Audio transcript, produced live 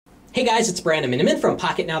Hey guys, it's Brandon Miniman from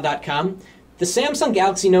Pocketnow.com. The Samsung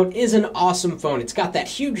Galaxy Note is an awesome phone. It's got that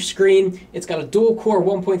huge screen, it's got a dual-core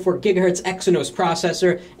 1.4 GHz Exynos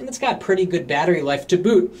processor, and it's got pretty good battery life to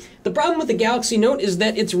boot. The problem with the Galaxy Note is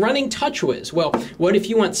that it's running TouchWiz. Well, what if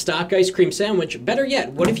you want stock ice cream sandwich? Better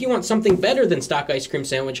yet, what if you want something better than stock ice cream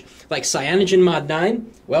sandwich, like CyanogenMod 9?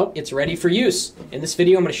 Well, it's ready for use. In this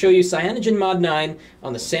video, I'm going to show you CyanogenMod 9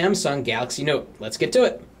 on the Samsung Galaxy Note. Let's get to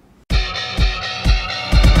it.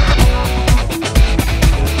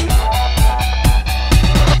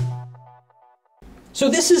 So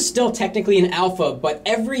this is still technically an alpha, but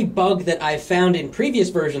every bug that I've found in previous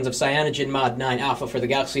versions of CyanogenMod 9 Alpha for the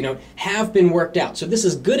Galaxy Note have been worked out. So this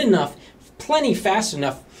is good enough, plenty fast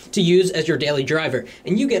enough to use as your daily driver.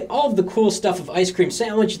 And you get all of the cool stuff of ice cream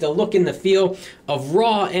sandwich, the look and the feel of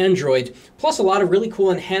raw Android, plus a lot of really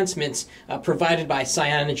cool enhancements provided by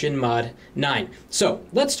CyanogenMod 9. So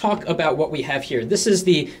let's talk about what we have here. This is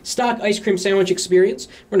the stock ice cream sandwich experience.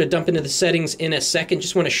 We're going to dump into the settings in a second.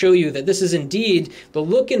 Just want to show you that this is indeed the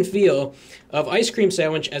look and feel of ice cream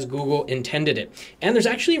sandwich as Google intended it. And there's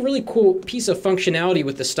actually a really cool piece of functionality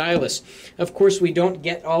with the stylus. Of course, we don't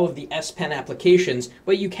get all of the S Pen applications,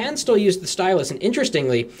 but you can still use the stylus. And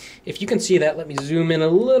interestingly, if you can see that, let me zoom in a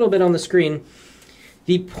little bit on the screen.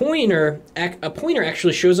 A pointer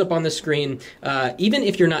actually shows up on the screen even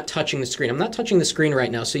if you're not touching the screen. I'm not touching the screen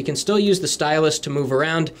right now, so you can still use the stylus to move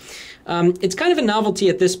around. It's kind of a novelty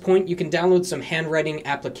at this point. You can download some handwriting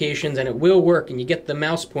applications and it will work, and you get the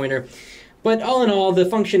mouse pointer. But all in all, the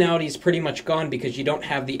functionality is pretty much gone because you don't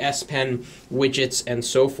have the S Pen widgets and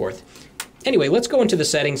so forth. Anyway, let's go into the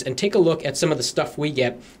settings and take a look at some of the stuff we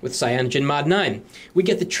get with CyanogenMod 9. We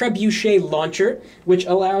get the Trebuchet launcher, which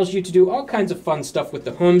allows you to do all kinds of fun stuff with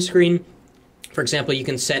the home screen. For example, you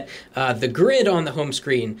can set the grid on the home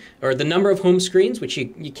screen, or the number of home screens, which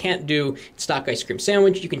you can't do in stock ice cream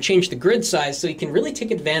sandwich. You can change the grid size, so you can really take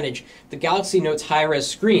advantage of the Galaxy Note's high-res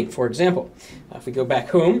screen. For example, if we go back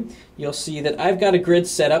home, you'll see that I've got a grid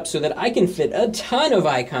set up so that I can fit a ton of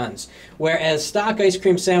icons, whereas stock ice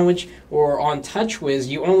cream sandwich or on TouchWiz,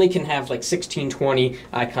 you only can have like 16, 20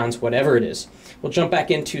 icons, whatever it is. We'll jump back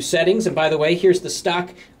into settings, and by the way, here's the stock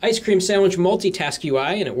ice cream sandwich multitask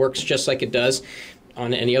UI, and it works just like it does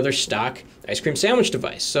on any other stock ice cream sandwich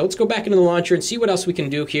device. So let's go back into the launcher and see what else we can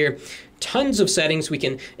do here. Tons of settings. We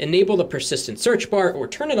can enable the persistent search bar or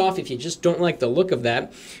turn it off if you just don't like the look of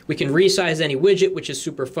that. We can resize any widget, which is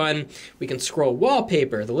super fun. We can scroll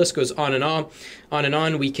wallpaper. The list goes on and on, on and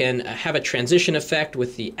on. We can have a transition effect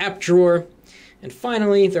with the app drawer. And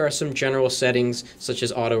finally, there are some general settings such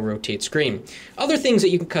as auto rotate screen. Other things that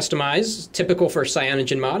you can customize, typical for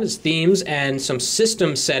CyanogenMod, is themes and some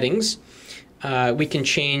system settings. We can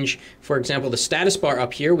change, for example, the status bar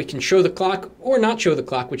up here. We can show the clock or not show the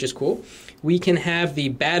clock, which is cool. We can have the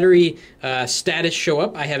battery status show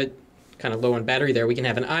up. I have it kind of low on battery there. We can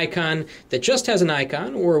have an icon that just has an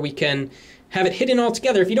icon, or we can have it hidden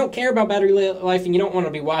altogether. If you don't care about battery life and you don't want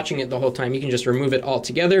to be watching it the whole time, you can just remove it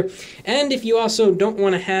altogether. And if you also don't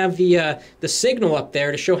want to have the signal up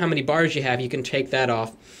there to show how many bars you have, you can take that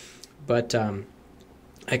off. But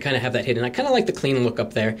I kind of have that hidden. I kind of like the clean look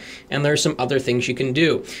up there, and there are some other things you can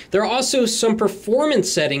do. There are also some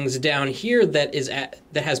performance settings down here that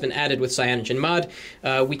has been added with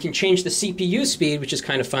CyanogenMod. We can change the CPU speed, which is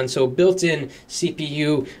kind of fun. So built-in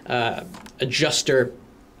CPU adjuster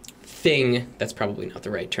thing, that's probably not the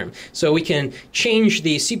right term. So we can change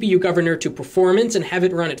the CPU governor to performance and have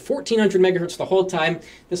it run at 1400 megahertz the whole time.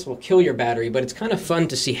 This will kill your battery, but it's kind of fun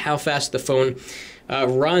to see how fast the phone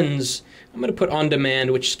runs. I'm going to put on demand,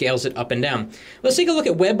 which scales it up and down. Let's take a look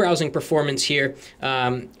at web browsing performance here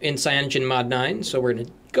in CyanogenMod 9. So we're going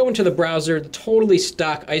to go into the browser, the totally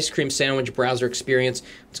stock ice cream sandwich browser experience.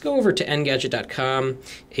 Let's go over to Engadget.com,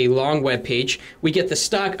 a long web page. We get the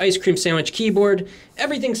stock ice cream sandwich keyboard.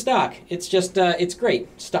 Everything stock. It's just, it's great.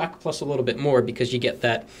 Stock plus a little bit more because you get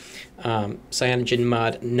that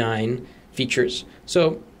CyanogenMod 9 features.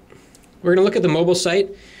 So we're going to look at the mobile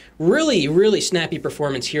site. Really, really snappy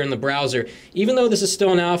performance here in the browser. Even though this is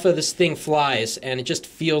still an alpha, this thing flies, and it just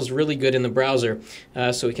feels really good in the browser.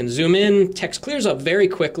 So we can zoom in, text clears up very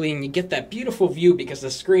quickly, and you get that beautiful view because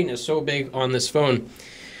the screen is so big on this phone.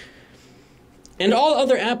 And all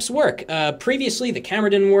other apps work. Previously, the camera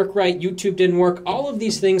didn't work right, YouTube didn't work. All of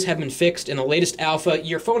these things have been fixed in the latest alpha.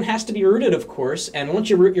 Your phone has to be rooted, of course, and once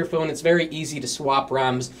you root your phone, it's very easy to swap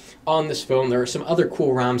ROMs on this phone. There are some other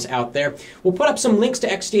cool ROMs out there. We'll put up some links to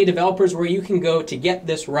xda-developers where you can go to get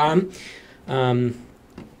this ROM.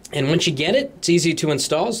 And once you get it, it's easy to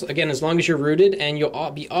install. Again, as long as you're rooted, and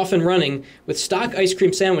you'll be off and running with stock ice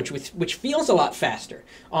cream sandwich, which feels a lot faster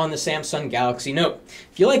on the Samsung Galaxy Note.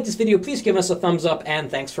 If you like this video, please give us a thumbs up,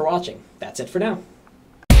 and thanks for watching. That's it for now.